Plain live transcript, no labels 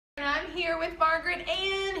here with Margaret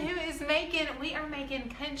Ann, who is we are making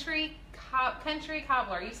country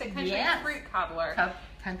cobbler. You said country fruit cobbler.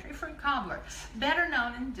 Country fruit cobbler, better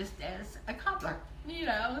known just as a cobbler, you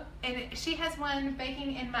know. And she has one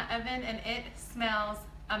baking in my oven, and it smells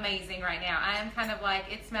amazing right now. I am kind of like,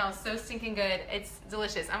 it smells so stinking good. It's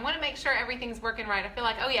delicious. I want to make sure everything's working right. I feel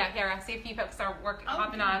like, oh yeah, here, I see a few folks are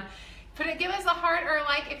hopping on. Give us a heart or a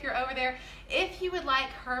like if you're over there. If you would like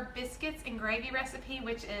her biscuits and gravy recipe,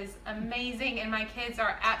 which is amazing, and my kids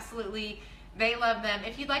are absolutely, they love them.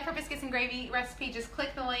 If you'd like her biscuits and gravy recipe, just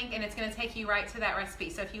click the link and it's going to take you right to that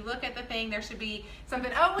recipe. So if you look at the thing, there should be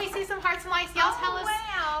something. Oh, we see some hearts and lights. Y'all tell us.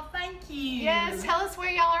 Wow, thank you. Yes, tell us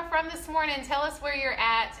where y'all are from this morning. Tell us where you're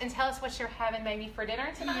at and tell us what you're having maybe for dinner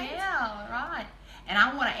tonight. Yeah, right. And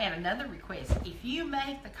I want to add another request. If you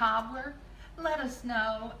make the cobbler, let us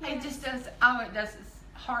know. Yes. It just does, it does his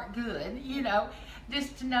heart good, you know,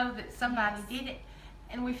 just to know that somebody did it.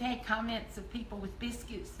 And we've had comments of people with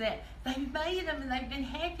biscuits that they've made them and they've been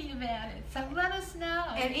happy about it. So let us know.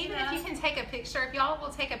 And even if you can take a picture, if y'all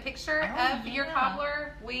will take a picture of your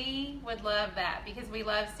cobbler, we would love that because we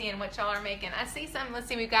love seeing what y'all are making. I see some. Let's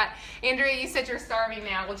see, we've got Andrea. You said you're starving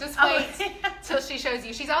now. Well, just wait till she shows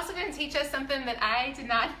you. She's also going to teach us something that I did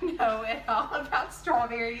not know at all about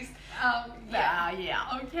strawberries.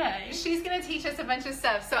 Yeah, okay. She's going to teach us a bunch of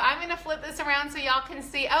stuff. So I'm going to flip this around so y'all can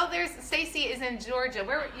see. Oh, there's Stacy is in Georgia.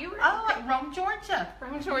 Where you were? Oh, Rome, Georgia.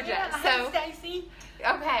 Rome, Georgia. Yeah, so, hey, Stacy.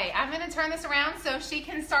 Okay, I'm going to turn this around so she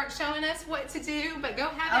can start showing us what to do. But go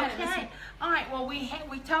have at it. Okay. All right. Well, we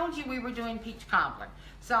told you we were doing peach cobbler,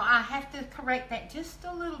 so I have to correct that just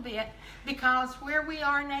a little bit because where we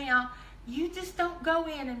are now, you just don't go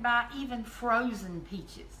in and buy even frozen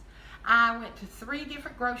peaches. I went to 3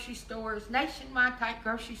 different grocery stores, nationwide type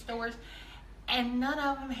grocery stores, and none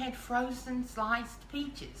of them had frozen sliced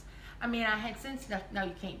peaches. I mean, I had sense enough to know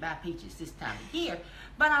you can't buy peaches this time of year,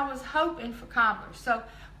 but I was hoping for cobblers. So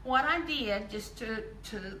what I did, just to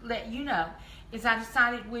let you know, is I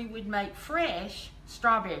decided we would make fresh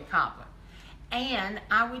strawberry cobbler. And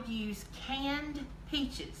I would use canned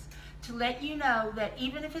peaches to let you know that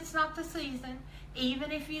even if it's not the season,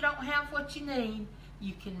 even if you don't have what you need,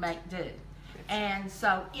 you can make do. And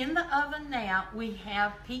so in the oven now, we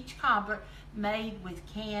have peach cobbler made with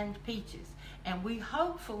canned peaches. And we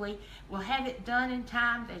hopefully will have it done in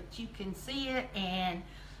time that you can see it and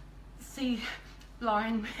see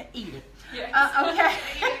Lauren eat it. Yes. Okay.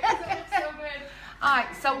 It's so good. All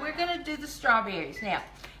right, so we're going to do the strawberries now.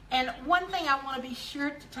 And one thing I want to be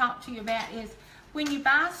sure to talk to you about is when you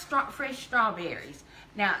buy fresh strawberries,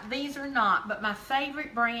 now these are not, but my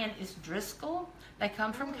favorite brand is Driscoll. They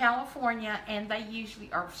come from California, and they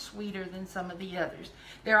usually are sweeter than some of the others.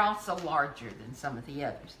 They're also larger than some of the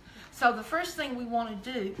others. So the first thing we want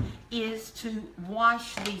to do is to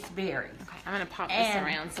wash these berries. Okay, I'm going to pop this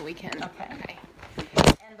around so we can. Okay.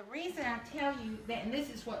 And the reason I tell you that, and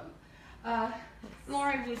this is what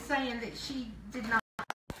Lauren was saying, that she did not,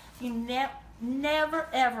 you never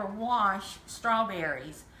ever wash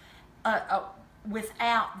strawberries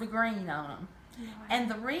without the green on them. And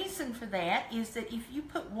the reason for that is that if you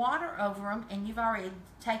put water over them and you've already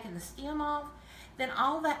taken the stem off, then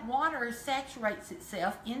all that water saturates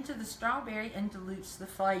itself into the strawberry and dilutes the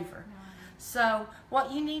flavor. So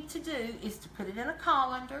what you need to do is to put it in a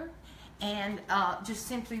colander and just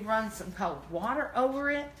simply run some cold water over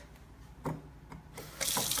it.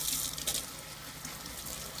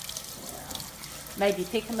 Maybe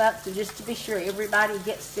pick them up just to be sure everybody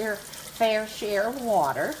gets their fair share of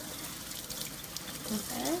water.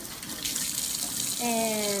 Okay.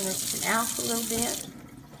 And rinse it out a little bit.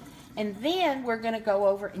 And then we're going to go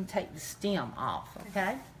over and take the stem off,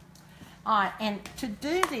 okay? All right, and to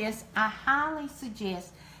do this, I highly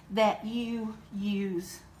suggest that you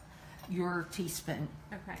use your teaspoon.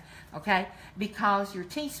 Okay. Okay? Because your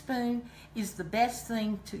teaspoon is the best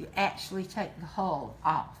thing to actually take the hull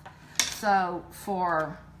off. So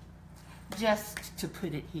for just to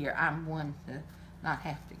put it here, I'm one to not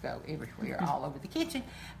have to go everywhere all over the kitchen,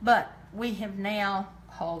 but we have now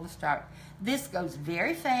hulled the strawberry. This goes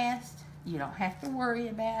very fast. You don't have to worry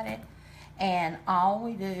about it. And all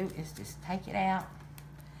we do is just take it out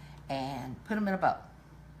and put them in a bowl.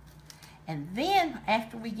 And then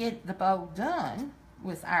after we get the bowl done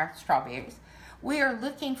with our strawberries, we are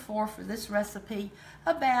looking for this recipe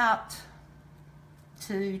about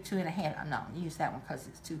 2.5. I'm not going to use that one because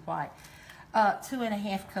it's too white.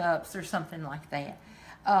 2.5 cups or something like that.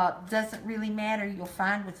 Doesn't really matter. You'll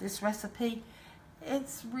find with this recipe,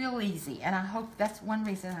 it's real easy. And I hope that's one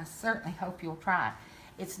reason I certainly hope you'll try it.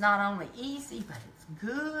 It's not only easy, but it's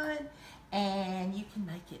good. And you can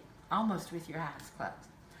make it almost with your eyes closed.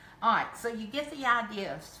 All right, so you get the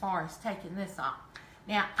idea as far as taking this off.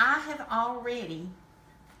 Now, I have already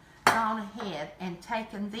gone ahead and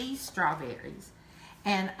taken these strawberries,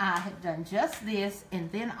 and I have done just this,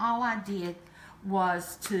 and then all I did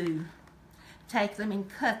was to take them and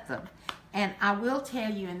cut them. And I will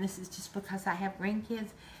tell you, and this is just because I have grandkids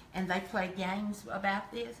and they play games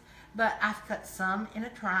about this, but I've cut some in a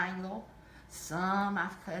triangle, some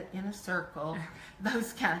I've cut in a circle,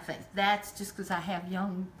 those kind of things. That's just because I have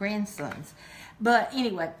young grandsons. But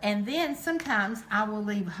anyway, and then sometimes I will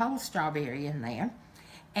leave whole strawberry in there,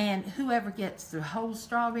 and whoever gets the whole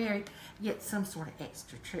strawberry gets some sort of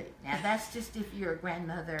extra treat. Now that's just if you're a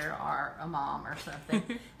grandmother or a mom or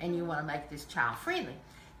something and you want to make this child friendly.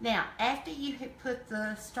 Now, after you have put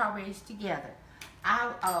the strawberries together,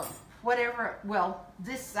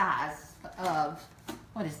 this size of,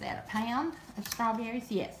 what is that, a pound of strawberries?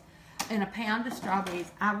 Yes. In a pound of strawberries,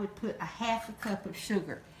 I would put a half a cup of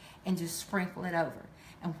sugar and just sprinkle it over.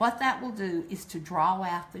 And what that will do is to draw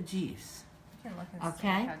out the juice. You can look and see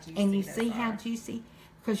Okay? how juicy And you those see are. how juicy?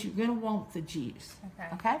 Because you're going to want the juice. Okay.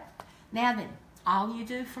 Okay? Now then, all you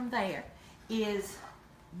do from there is,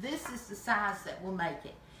 this is the size that will make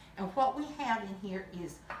it. And what we have in here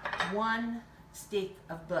is 1 stick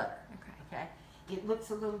of butter. Okay. It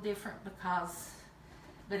looks a little different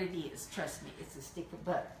but it is. Trust me, it's a stick of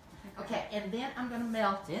butter. Okay, and then I'm going to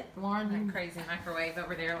melt it. Lauren, That crazy microwave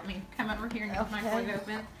over there. Let me come over here and get the Okay. microwave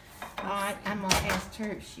open. all right, I'm going to ask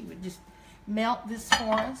her if she would just melt this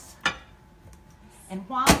for us. And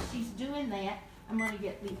while she's doing that, I'm going to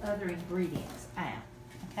get the other ingredients out.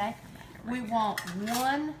 Okay? We want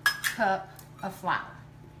 1 cup of flour.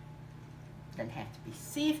 Doesn't have to be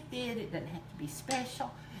sifted. It doesn't have to be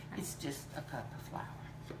special. It's just a cup of flour.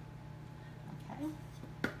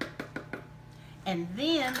 Okay? And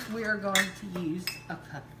then we're going to use a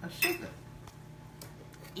cup of sugar.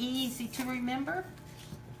 Easy to remember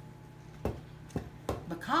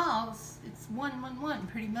because it's 1, 1, 1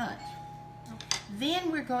 pretty much.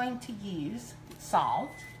 Then we're going to use salt,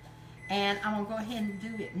 and I'm going to go ahead and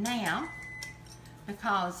do it now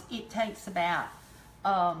because it takes about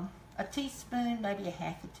a teaspoon, maybe a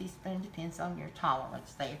half a teaspoon, depends on your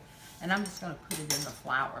tolerance there. And I'm just going to put it in the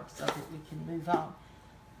flour so that we can move on.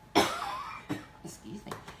 Excuse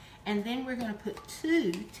me. And then we're going to put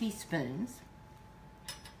 2 teaspoons.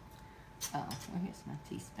 Oh, here's my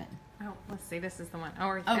teaspoon. Oh, let's see. This is the one.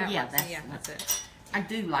 Oh, yeah, one. that's Yeah, the that's it. I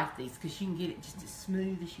do like these because you can get it just as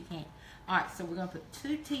smooth as you can. All right, so we're going to put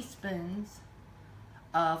 2 teaspoons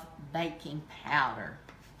of baking powder.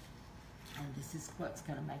 And this is what's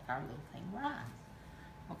going to make our little thing rise.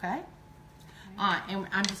 Okay? All right, and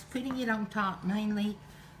I'm just putting it on top mainly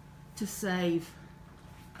to save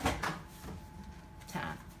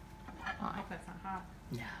time. All I right. hope that's not hot.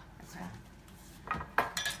 No, that's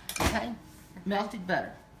fine. Okay? Melted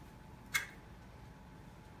butter.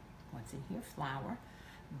 What's in here? Flour,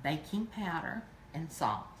 baking powder, and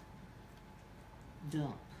salt.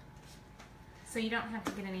 Dump. So you don't have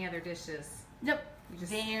to get any other dishes. Nope. You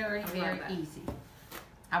just- Very, I love very that. easy.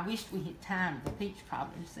 I wished we had timed the peach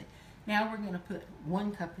cobbler. See, now we're going to put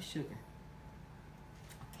 1 cup of sugar.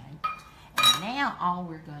 Okay. And now all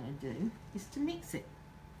we're going to do is to mix it.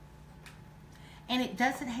 And it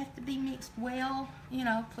doesn't have to be mixed well. You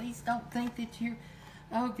know, please don't think that you're,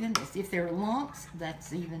 oh goodness, if there are lumps,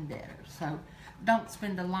 that's even better. So don't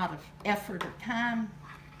spend a lot of effort or time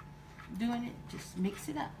doing it. Just mix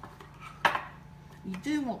it up. You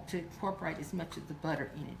do want to incorporate as much of the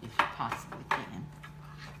butter in it as you possibly can.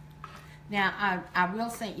 Now, I will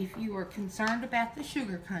say, if you are concerned about the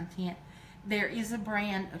sugar content, there is a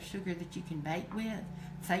brand of sugar that you can bake with,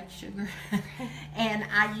 fake sugar, and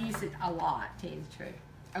I use it a lot, to tell you the truth.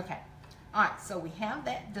 Okay, all right, so we have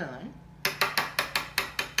that done.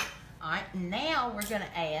 All right, now we're going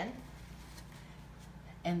to add,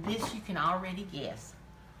 and this you can already guess,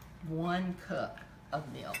 1 cup of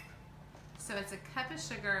milk. So it's a cup of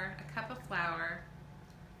sugar, a cup of flour,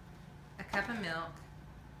 a cup of milk,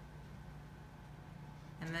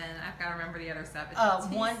 and then I've got to remember the other stuff.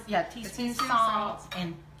 It's teaspoon salt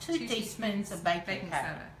and 2 teaspoons of baking powder.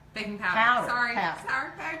 soda. Baking powder. Powder, Sorry,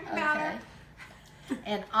 powder. baking powder. Okay.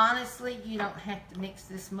 And honestly, you don't have to mix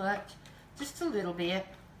this much, just a little bit.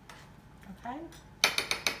 Okay.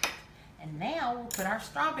 And now we'll put our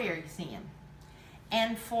strawberries in.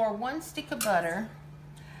 And for 1 stick of butter,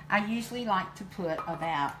 I usually like to put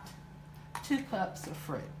about 2 cups of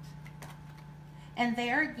fruit. And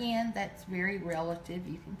there again, that's very relative.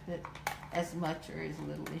 You can put as much or as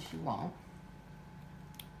little as you want.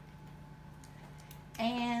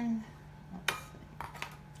 And let's see.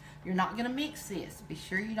 You're not going to mix this. Be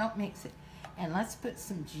sure you don't mix it. And let's put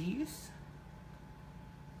some juice.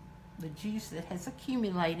 The juice that has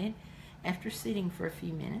accumulated after sitting for a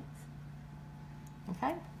few minutes.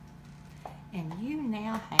 Okay? And you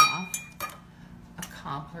now have a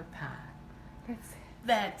cobbler pie.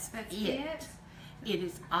 That's it. It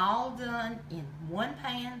is all done in one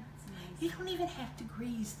pan. You don't even have to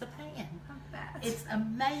grease the pan. It's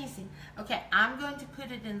amazing. Okay, I'm going to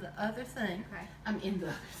put it in the other thing. Okay. I'm in the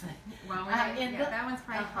other thing. Well, that one's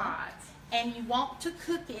probably hot. And you want to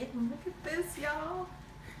cook it. Look at this, y'all.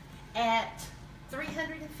 At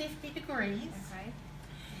 350 degrees. Okay.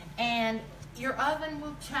 And your oven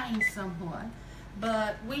will change somewhat,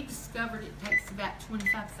 but we discovered it takes about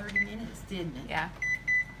 25-30 minutes, didn't it? Yeah.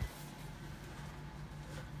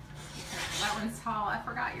 That one's tall. I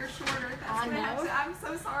forgot you're shorter. I know. I'm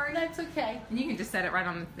so sorry. That's okay. And you can just set it right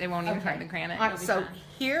on. It won't even hurt the granite. All right, so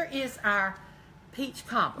here is our peach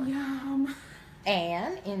cobbler. Yum.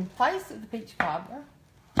 And in place of the peach cobbler,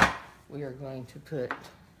 we are going to put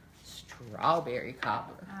strawberry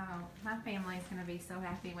cobbler. Oh, my family's going to be so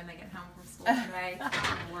happy when they get home from school today.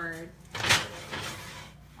 Word.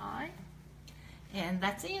 All right. And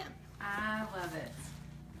that's it. I love it.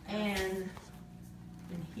 And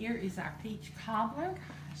here is our peach cobbler.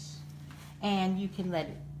 Gosh. And you can let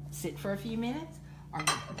it sit for a few minutes, or you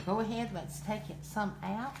can go ahead, let's take it some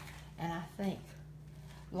out. And I think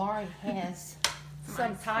Laurie has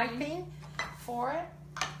some typing for it.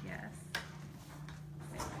 Yes.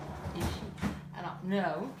 Is she? I don't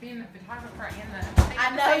know. Being the photographer and the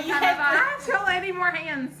I know you have I don't need more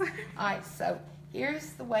hands. All right, so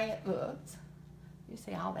here's the way it looks. You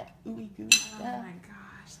see all that ooey gooey Oh stuff, my gosh.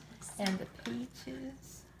 and the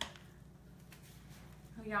peaches.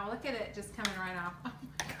 Oh, y'all, look at it just coming right off. Oh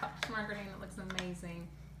my gosh, Margaret, it looks amazing.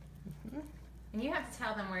 Mm-hmm. And you have to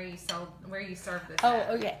tell them where you served this. Oh, at.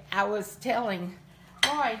 okay. I was telling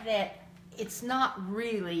Laurie that it's not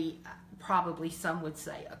really, probably some would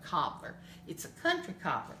say, a cobbler. It's a country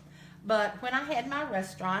cobbler. But when I had my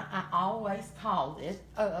restaurant, I always called it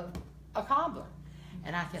a cobbler.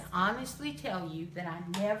 And I can honestly tell you that I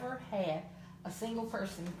never had a single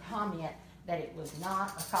person comment that it was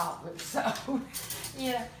not a cobbler. So,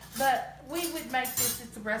 yeah. But we would make this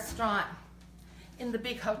at the restaurant in the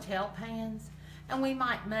big hotel pans. And we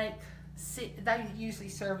might make, they usually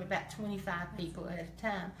serve about 25 people at a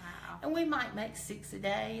time. Wow. And we might make 6 a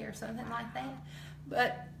day or something like that.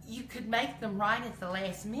 But you could make them right at the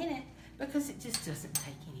last minute because it just doesn't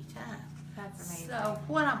take any time. That's amazing. So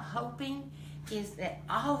what I'm hoping is that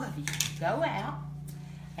all of you go out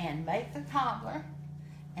and make the cobbler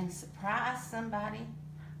and surprise somebody.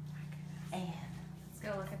 And let's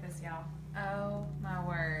go look at this, y'all. Oh my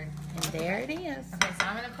word. And there it is. Okay, so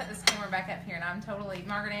I'm going to put this camera back up here, and I'm totally,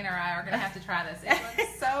 Margaret and I are going to have to try this. It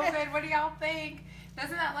looks so good. What do y'all think?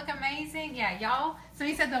 Doesn't that look amazing? Yeah, y'all.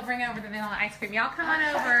 Somebody said they'll bring over the vanilla ice cream. Y'all come on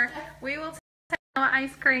over. We will take vanilla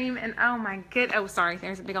ice cream, and oh my good. Oh, sorry.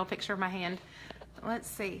 There's a big old picture of my hand. Let's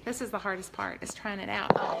see. This is the hardest part, is trying it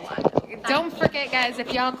out. Don't forget, guys,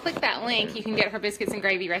 if y'all click that link, you can get her biscuits and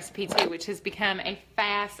gravy recipe too, which has become a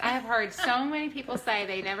fast. I have heard so many people say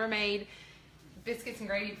they never made biscuits and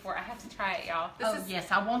gravy before. I have to try it, y'all.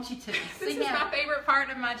 Yes, I want you to. This is my favorite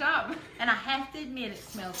part of my job. And I have to admit, it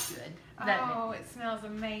smells good. Oh, it smells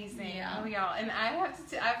amazing. Yeah. Oh, y'all. And I have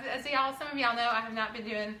to, as y'all, some of y'all know, I have not been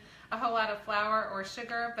doing a whole lot of flour or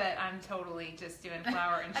sugar, but I'm totally just doing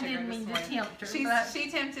flour and sugar. I didn't mean to tempt her. She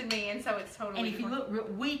tempted me, and so it's totally. And if you look,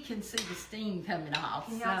 we can see the steam coming off.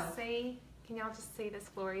 Can y'all see? Can y'all just see this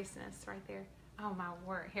gloriousness right there? Oh my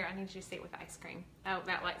word! Here, I need you to see it with ice cream. Oh,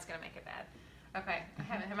 that light's gonna make it bad. Okay, I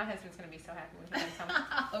haven't. My husband's gonna be so happy when he comes home.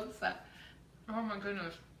 I hope so. Oh my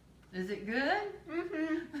goodness. Is it good?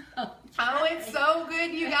 Mm-hmm. Oh, it's so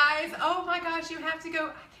good, you guys. Oh my gosh, you have to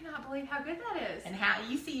go. I cannot believe how good that is. And how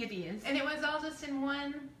easy it is. And it was all just in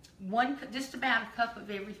one. Just about a cup of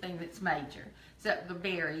everything that's major. So the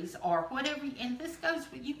berries or whatever. And this goes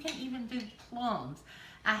with, you can even do plums.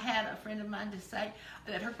 I had a friend of mine to say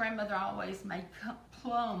that her grandmother always made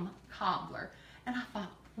plum cobbler. And I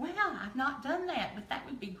thought, well, I've not done that, but that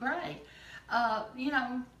would be great.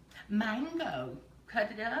 Mango.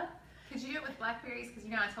 Cut it up. Could you do it with blackberries? Because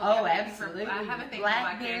you know I told you. Oh, absolutely. I have a thing for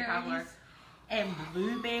blackberry cobbler. Blackberries and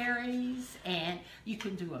blueberries, and you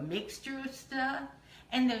can do a mixture of stuff.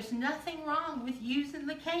 And there's nothing wrong with using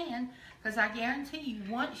the can, because I guarantee you,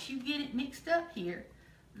 once you get it mixed up here,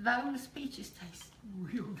 those peaches taste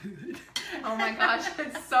real good. Oh my gosh,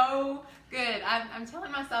 it's so good. I'm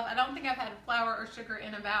telling myself, I don't think I've had flour or sugar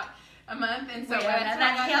in about a month, and so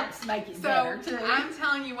that helps make it better too. I'm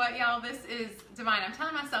telling you what, y'all, this is divine. I'm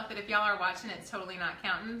telling myself that if y'all are watching, it's totally not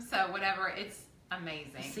counting. So whatever, it's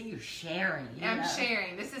amazing. See, you're sharing. I'm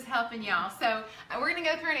sharing. This is helping y'all. So we're going to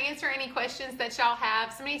go through and answer any questions that y'all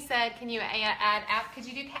have. Somebody said, can you add could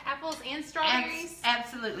you do apples and strawberries?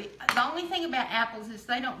 Absolutely. The only thing about apples is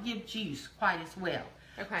they don't give juice quite as well.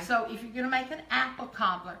 Okay. So if you're going to make an apple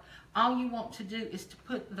cobbler, all you want to do is to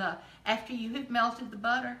put after you have melted the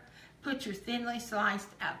butter, put your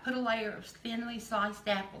put a layer of thinly sliced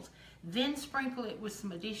apples. Then sprinkle it with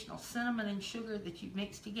some additional cinnamon and sugar that you've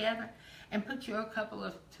mixed together, and put your couple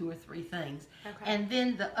of 2 or 3 things. Okay. And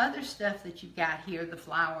then the other stuff that you've got here, the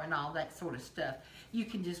flour and all that sort of stuff, you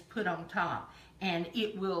can just put on top, and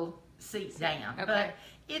it will seep down. Okay. But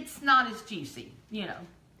it's not as juicy,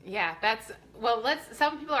 Yeah,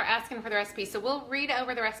 some people are asking for the recipe, so we'll read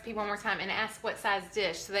over the recipe one more time and ask what size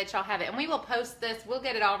dish so that y'all have it. And we will post this, we'll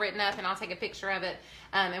get it all written up, and I'll take a picture of it,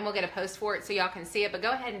 and we'll get a post for it so y'all can see it. But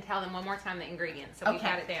go ahead and tell them one more time the ingredients so we've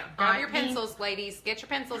got it down. Grab your pencils, ladies. Get your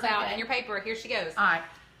pencils out and your paper. Here she goes. All right.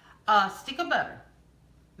 A stick of butter,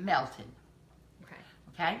 melted.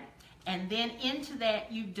 Okay? And then into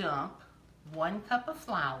that you dump 1 cup of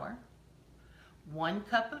flour, 1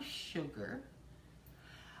 cup of sugar,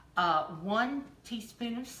 1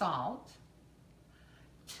 teaspoon of salt,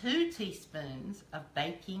 2 teaspoons of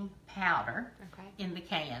baking powder in the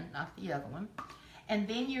can, not the other one. And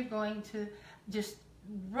then you're going to just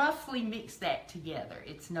roughly mix that together.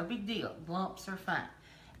 It's no big deal. Lumps are fine.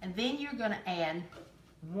 And then you're going to add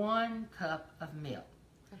 1 cup of milk.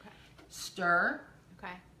 Okay. Stir.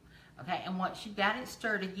 Okay. Okay, and once you've got it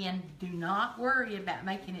stirred again, do not worry about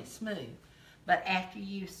making it smooth. But after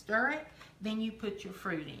you stir it, then you put your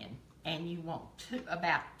fruit in. And you want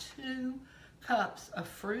about 2 cups of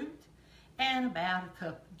fruit and about a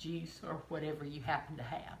cup of juice or whatever you happen to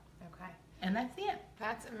have. Okay. And that's it.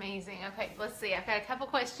 That's amazing. Okay, let's see. I've got a couple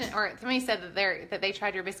questions. Or somebody said that they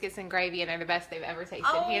tried your biscuits and gravy and they're the best they've ever tasted,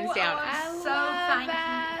 hands down.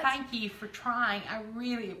 Thank you for trying. I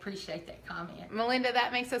really appreciate that comment. Melinda,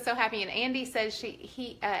 that makes us so happy. And Andy says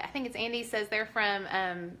I think it's Andy says they're from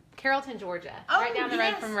Carrollton, Georgia, right down the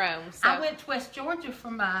road from Rome. So. I went to West Georgia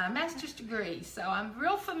for my master's degree, so I'm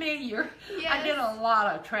real familiar. Yes. I did a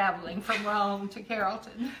lot of traveling from Rome to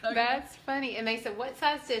Carrollton. That's funny. And they said, what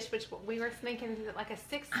size dish? Which we were thinking, is it like a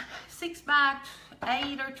 6 by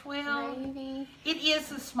 8 or 12? Maybe. It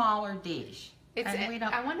is a smaller dish.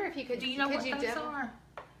 I wonder if you could. Do you know what those are?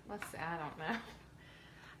 Let's see. I don't know.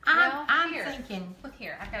 I'm here. thinking. Look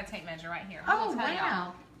here. I've got a tape measure right here. Oh,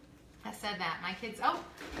 wow. I said that. My kids. Oh,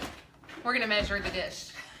 we're gonna measure the dish.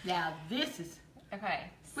 Now this is. Okay.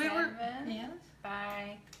 Yes.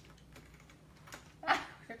 By. I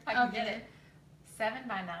can get it. 7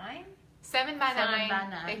 by 9. 7 by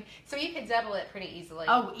 9. So you could double it pretty easily.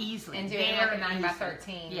 Oh, easily. And do it like a 9 by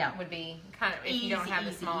 13 would be kind of, if you don't have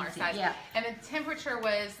the smaller size. Yeah. And the temperature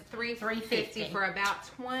was 350 for about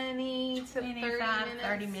 20 to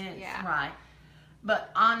 30 minutes. Yeah. Right.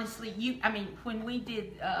 But honestly, when we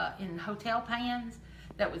did in hotel pans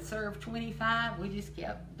that would serve 25, we just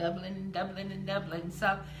kept doubling and doubling and doubling.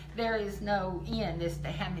 So there is no end as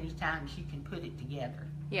to how many times you can put it together.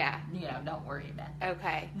 Yeah. Don't worry about it.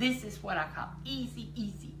 Okay. This is what I call easy,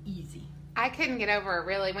 easy, easy. I couldn't get over it,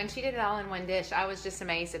 really. When she did it all in one dish, I was just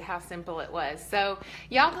amazed at how simple it was. So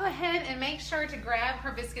y'all go ahead and make sure to grab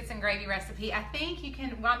her biscuits and gravy recipe. I think you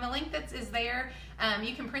can, on the link that is there,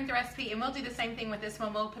 you can print the recipe, and we'll do the same thing with this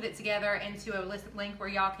one. We'll put it together into a link where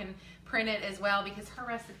y'all can print it as well, because her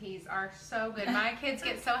recipes are so good. My kids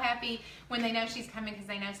get so happy when they know she's coming, because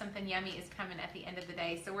they know something yummy is coming at the end of the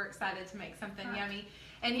day. So we're excited to make something yummy.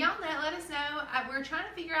 And y'all let us know. We're trying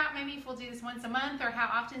to figure out maybe if we'll do this once a month or how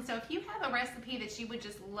often. So if you have a recipe that you would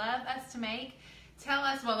just love us to make, tell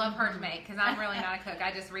us. Well, love her to make, because I'm really not a cook.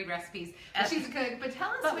 I just read recipes. But she's a cook. But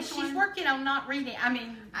tell us which one. She's working on not reading.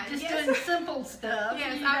 Just doing simple stuff.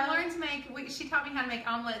 Yes, I've learned to make. She taught me how to make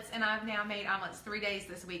omelets, and I've now made omelets 3 days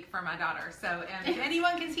this week for my daughter. So if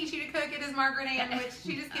anyone can teach you to cook, it is Margaret Ann, which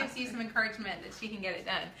she just gives you some encouragement that she can get it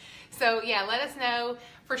done. So yeah, let us know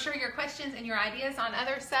for sure your questions and your ideas on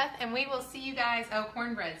other stuff, and we will see you guys. Oh,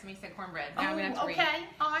 cornbread. Somebody said cornbread. Now we have to read. Okay.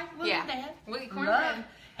 All right. We'll do that. We'll eat cornbread.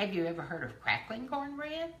 Have you ever heard of crackling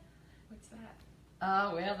cornbread? What's that?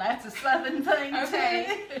 Oh, well, that's a Southern thing,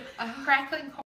 Okay. too. Crackling cornbread.